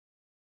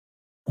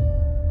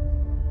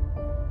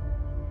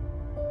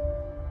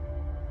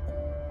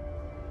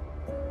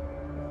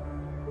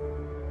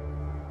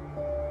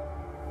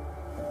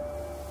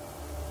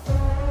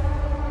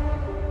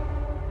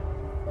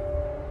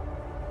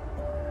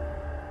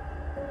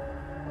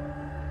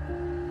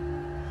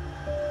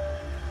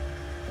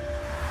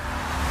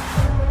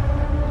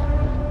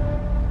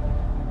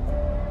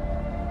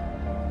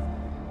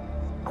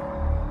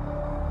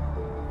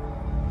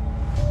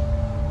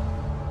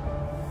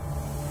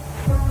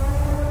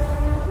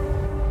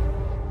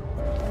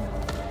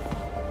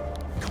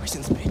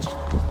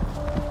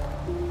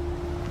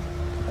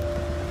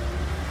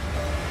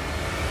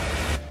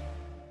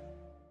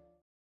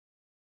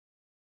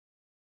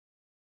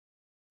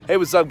Hey,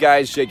 what's up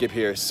guys, Jacob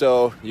here.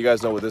 So you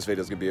guys know what this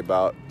video is gonna be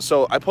about.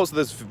 So I posted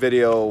this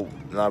video,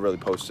 not really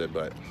posted,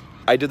 but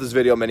I did this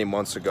video many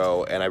months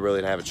ago and I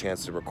really didn't have a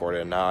chance to record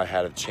it, and now I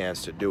had a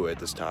chance to do it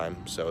this time.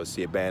 So it's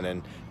the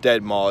abandoned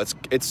Dead Mall.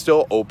 It's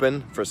still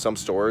open for some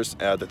stores.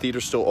 The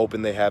theater's still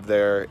open, they have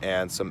there,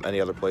 and many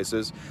other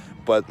places,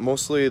 but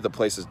mostly the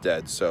place is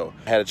dead. So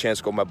I had a chance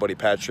to go with my buddy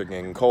Patrick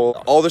and Cole.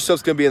 All their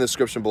stuff's gonna be in the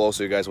description below,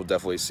 so you guys will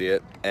definitely see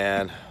it,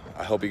 and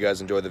I hope you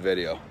guys enjoy the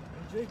video.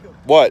 Jacob.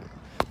 What?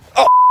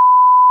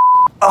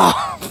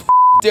 Oh,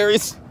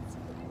 Darius.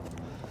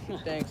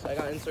 Thanks, I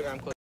got Instagram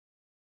clips.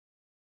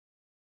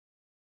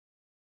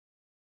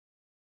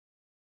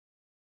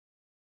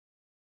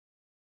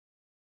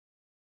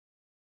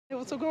 Hey,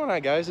 what's up going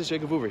on, guys? It's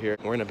Jacob Hoover here.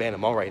 We're in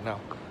abandoned mall right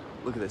now.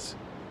 Look at this.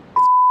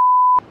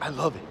 I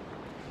love it.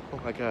 Oh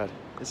my god,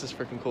 this is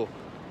freaking cool.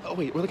 Oh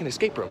wait, we're looking at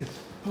escape room.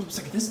 Hold on a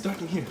second, this is dark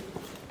in here.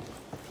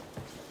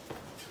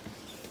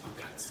 Oh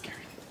god, it's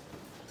scary.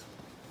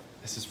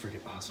 This is freaking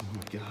awesome, oh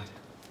my god.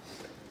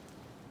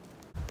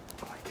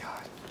 Oh my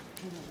god.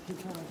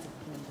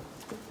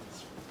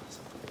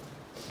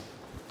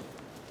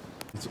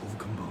 It's old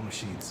gumball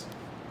machines.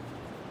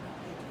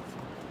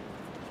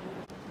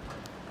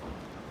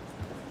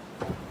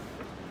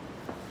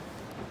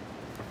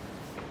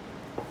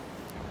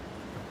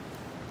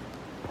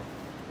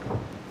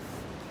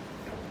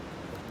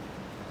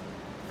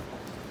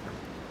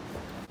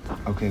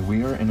 Okay,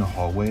 we are in a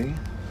hallway,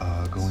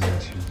 going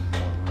into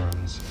more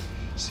rooms,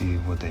 see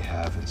what they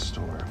have in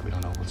store. We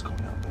don't know what's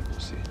going on, but we'll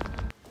see.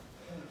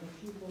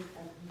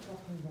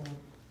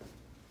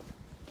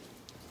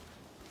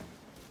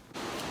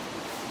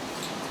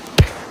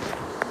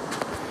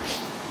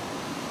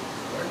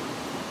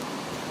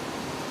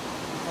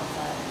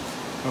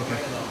 Okay,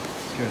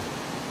 it's good.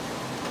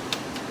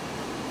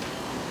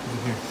 What's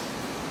in here?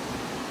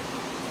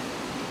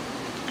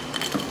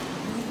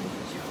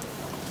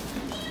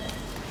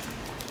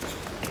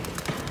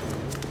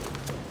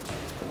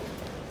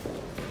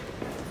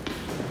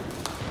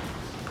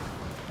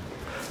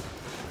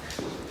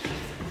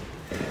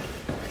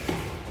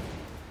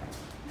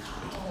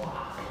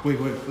 Wait,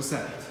 what's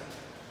that?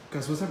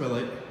 Guys, what's that red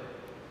light?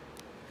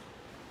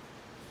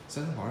 Is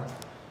that an alarm?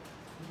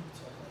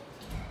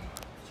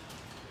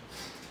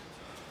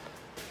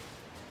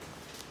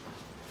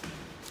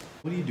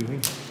 What are you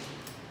doing?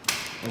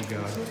 Oh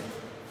god.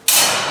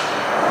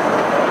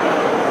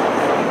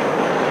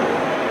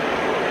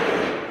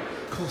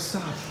 Cole,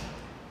 stop.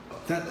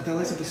 That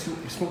lights up the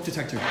smoke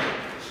detector.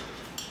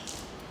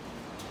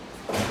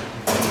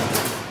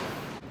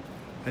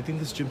 I think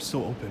this gym's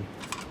still open.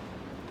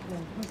 Yeah,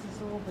 this is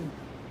still open.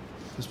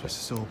 This place is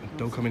still open.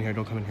 Don't come in here,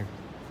 don't come in here.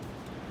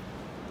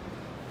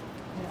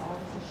 Yeah, all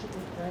this shit is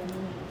brand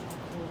new.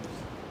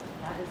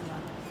 That is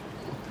not.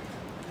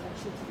 That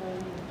shit's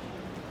brand new.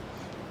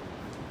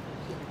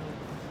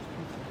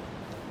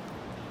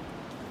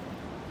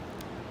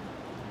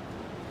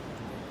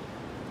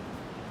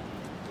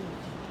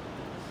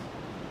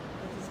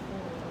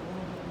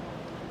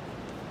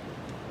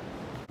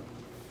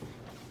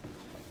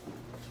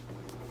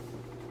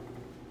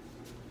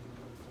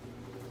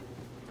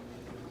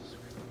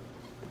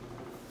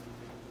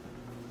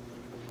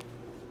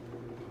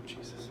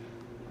 Jesus.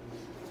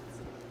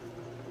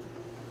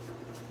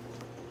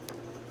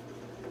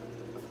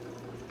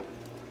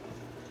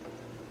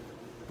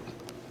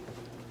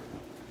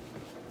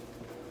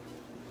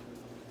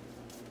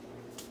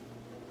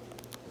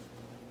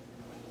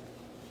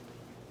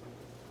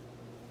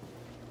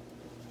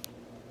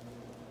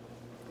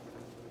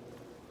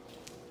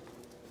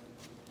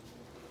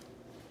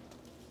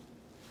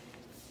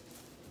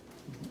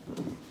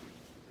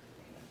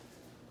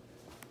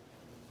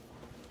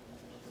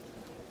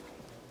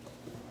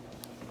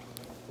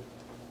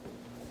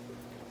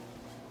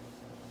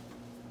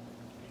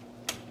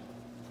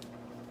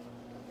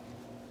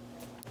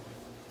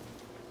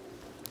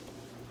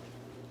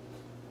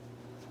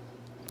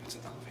 It's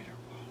an elevator.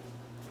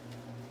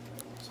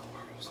 So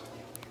where was it?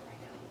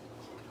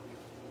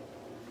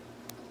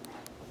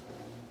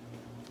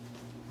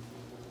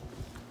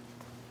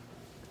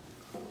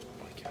 Oh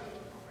my god.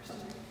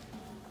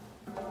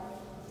 Oh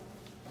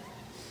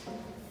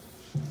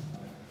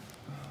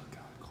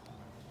god, Cole.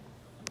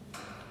 I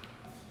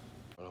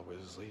don't know where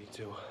this is leading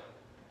to.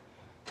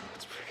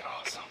 It's freaking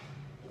awesome.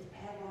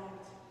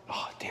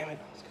 Oh, damn it.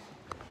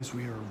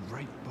 We are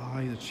right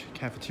by the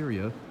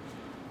cafeteria where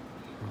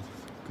all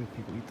the good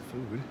people eat the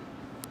food.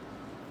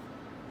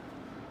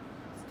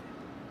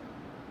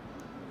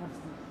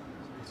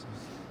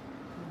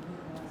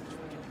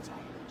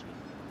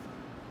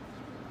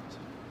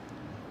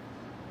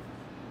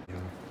 Yeah,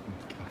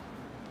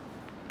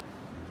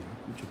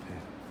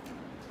 Japan.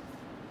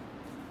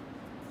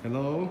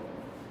 Hello?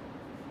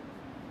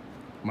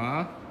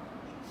 Ma?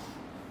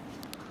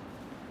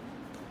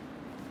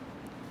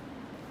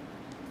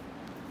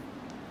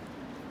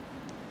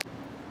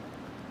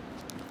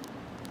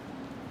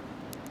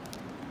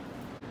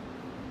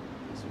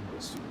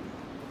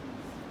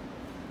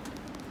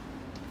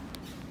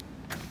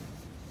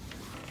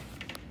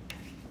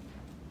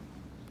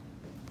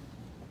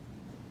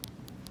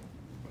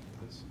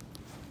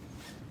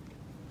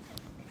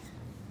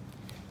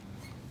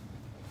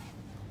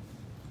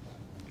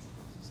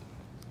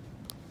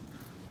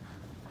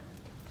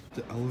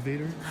 The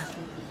elevator?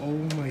 Oh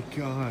my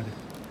god.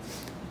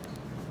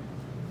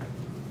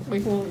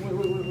 Wait.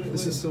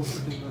 This is so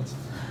freaking nuts.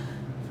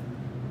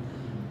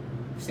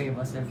 Save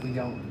us if we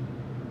don't.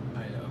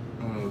 I know.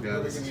 Oh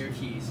god. Give me your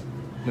keys.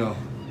 No. Okay.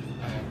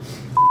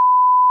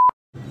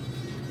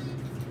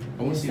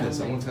 I want to see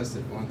this. I want to test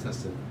it. I want to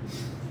test it.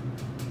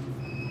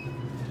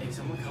 If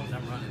someone comes,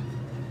 I'm running.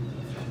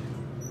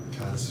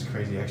 God, this is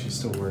crazy. It actually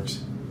still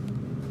works.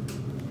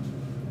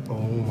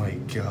 Oh my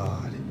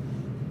god.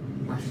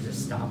 I should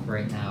just stop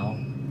right now.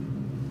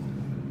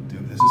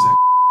 Dude, this is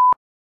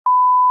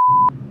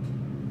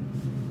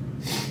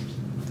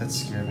that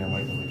scared me. I'm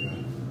like, oh my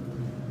god.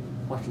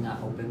 Watch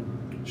not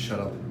open. Shut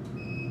up.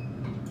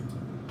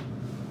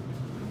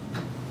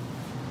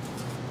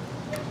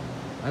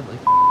 I'd like.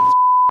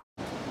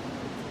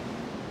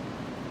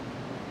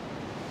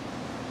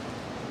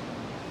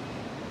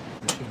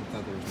 I should have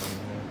thought there was money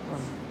in there.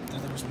 I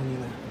thought there was money in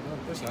there. No,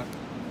 there's not.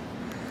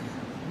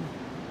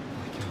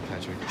 I can't,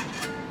 Patrick.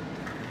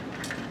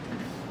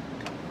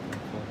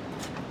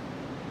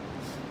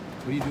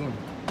 What are you doing?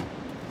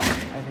 I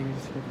think you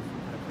just hit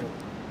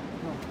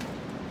No.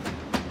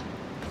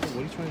 What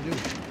are you trying to do?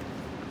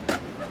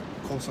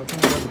 Cole, stop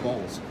trying to grab the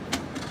balls.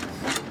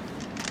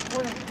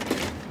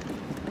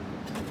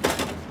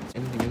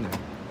 Anything in there?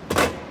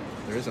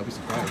 There is, I'll be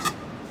surprised.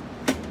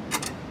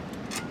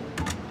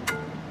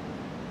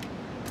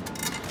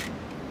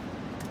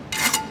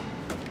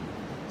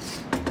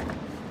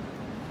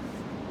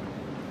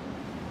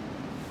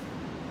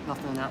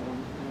 Nothing in that one.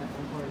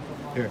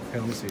 Here,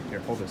 let me see. Here,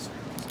 hold this.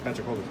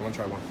 Patrick, hold this. I want to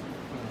try one.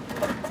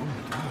 Oh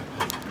my god.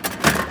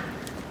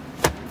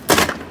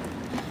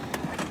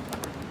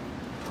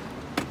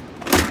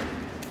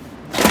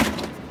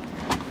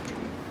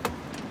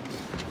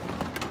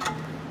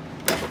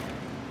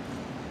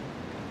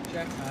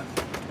 Jackpot.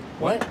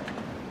 What? Are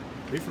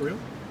you for real?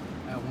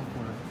 At one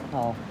corner.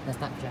 Oh, that's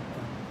not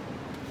jackpot.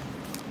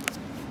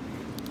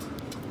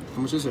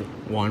 How much is it?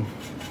 One.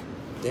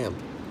 Damn.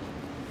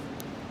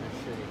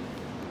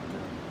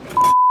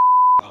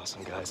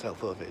 Awesome, guys. I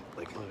love it.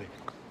 Like, love it.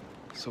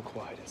 So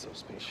quiet and so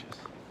spacious.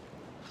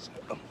 It's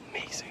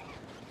amazing.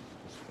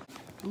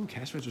 Ooh,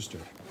 cash register.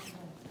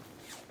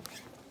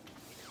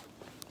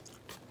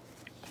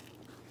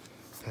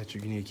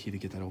 Patrick, you need a key to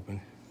get that open.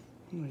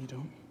 No, you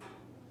don't.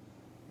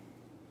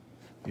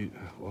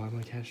 Well, I'm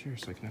a cashier,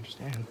 so I can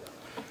understand.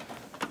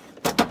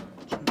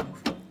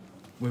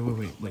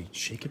 Wait. Like,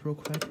 shake it real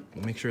quick.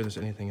 Make sure there's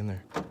anything in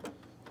there.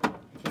 I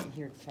can't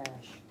hear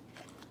cash.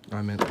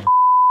 I meant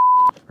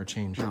or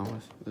change. No,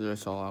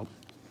 it's all out.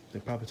 They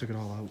probably took it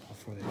all out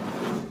before they.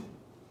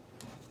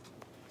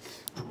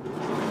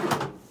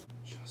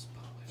 Just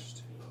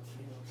published.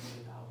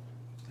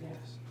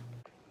 Yes.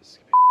 This is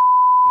gonna be.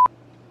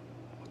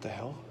 What the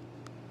hell?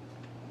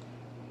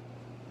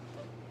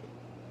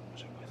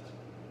 Check my thing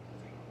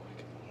real quick.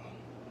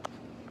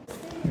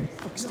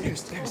 Hold on.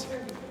 Stairs.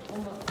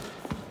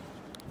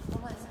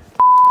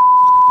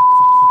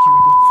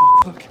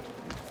 Fuck.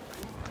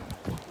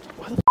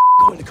 Why the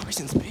go into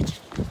Carson's, bitch?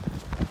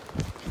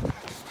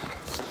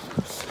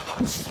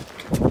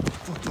 Go.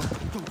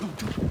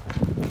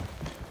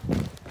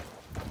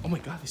 Oh my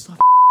god, they still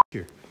have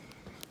here.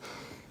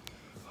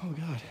 Oh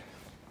god.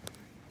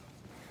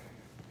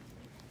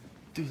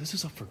 Dude, this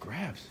is up for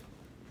grabs.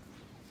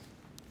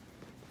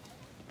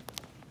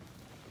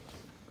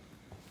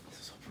 This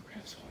is up for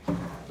grabs. Oh my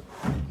god.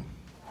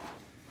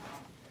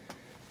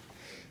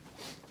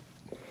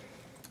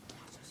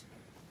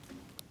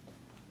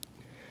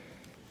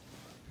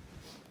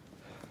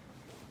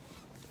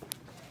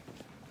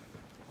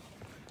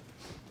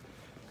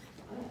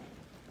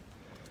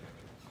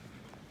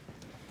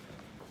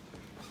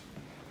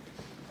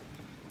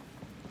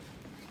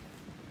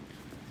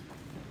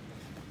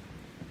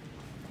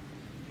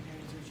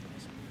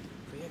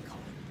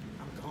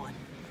 I'm gone.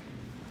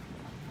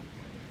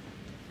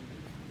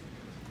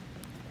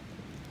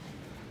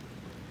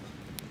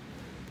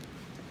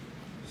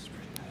 This is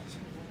pretty nice.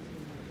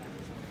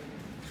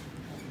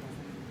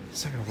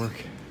 It's not gonna work.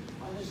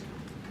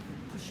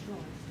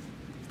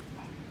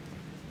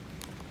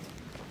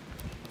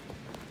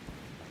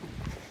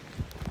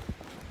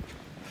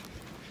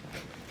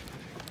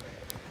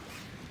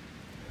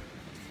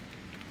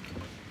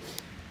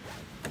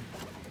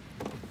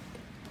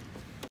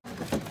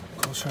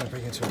 Cole's trying to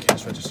break into a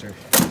cash register.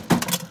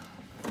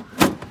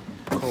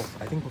 Cole,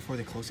 I think before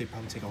they close, they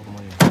probably take all the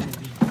money.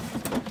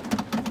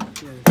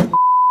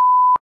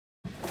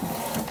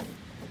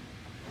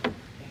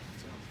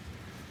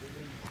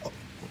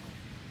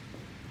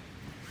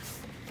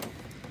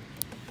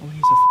 Oh,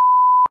 he's a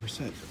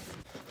percent.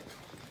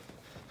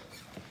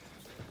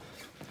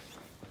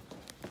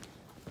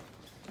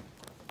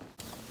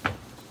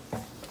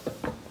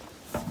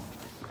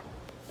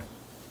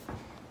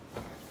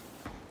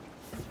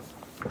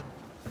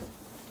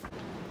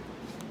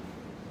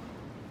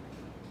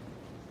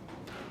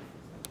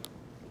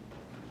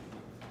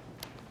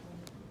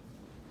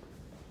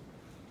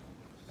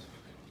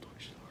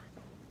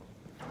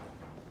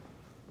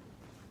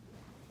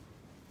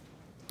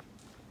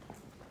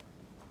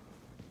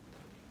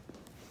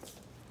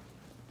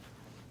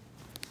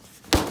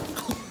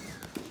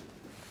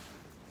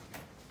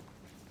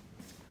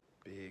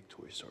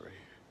 story.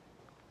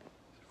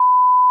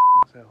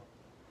 So,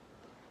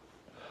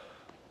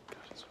 God,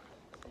 it's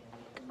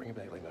bringing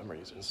back like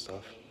memories and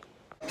stuff.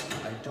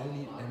 I don't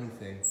need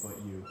anything but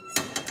you.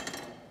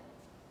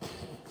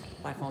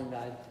 My phone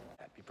died.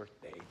 Happy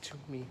birthday to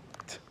me.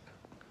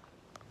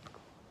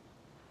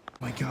 Oh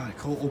my God,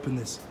 Cole, open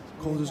this.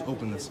 Cole, just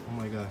open this. Oh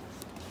my God.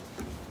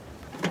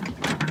 Oh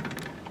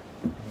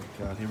my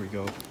God, here we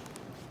go.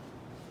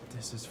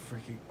 This is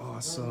freaking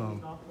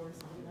awesome. Oh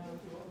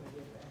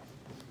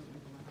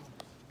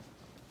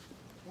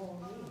Oh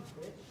my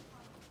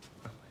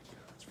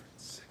God, it's freaking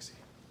sexy.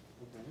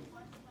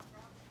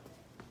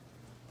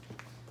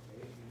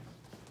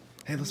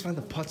 Hey, let's find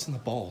the putts and the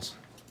balls.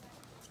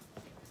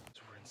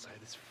 So we're inside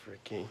this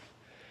freaking...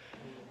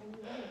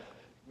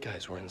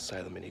 Guys, we're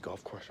inside the mini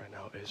golf course right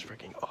now. It is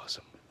freaking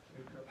awesome.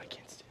 I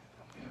can't stand it.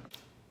 Oh my God.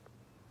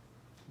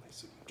 My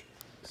signature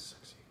is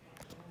sexy.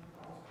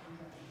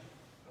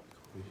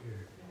 Over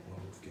here,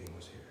 Wolfgang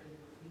was here.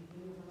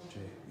 Jay,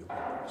 you'll be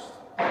impressed.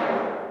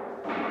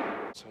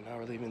 So now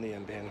we're leaving the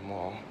abandoned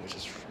mall, which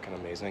is freaking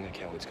amazing. I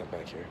can't wait to come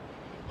back here.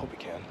 Hope we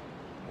can.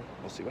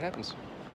 We'll see what happens.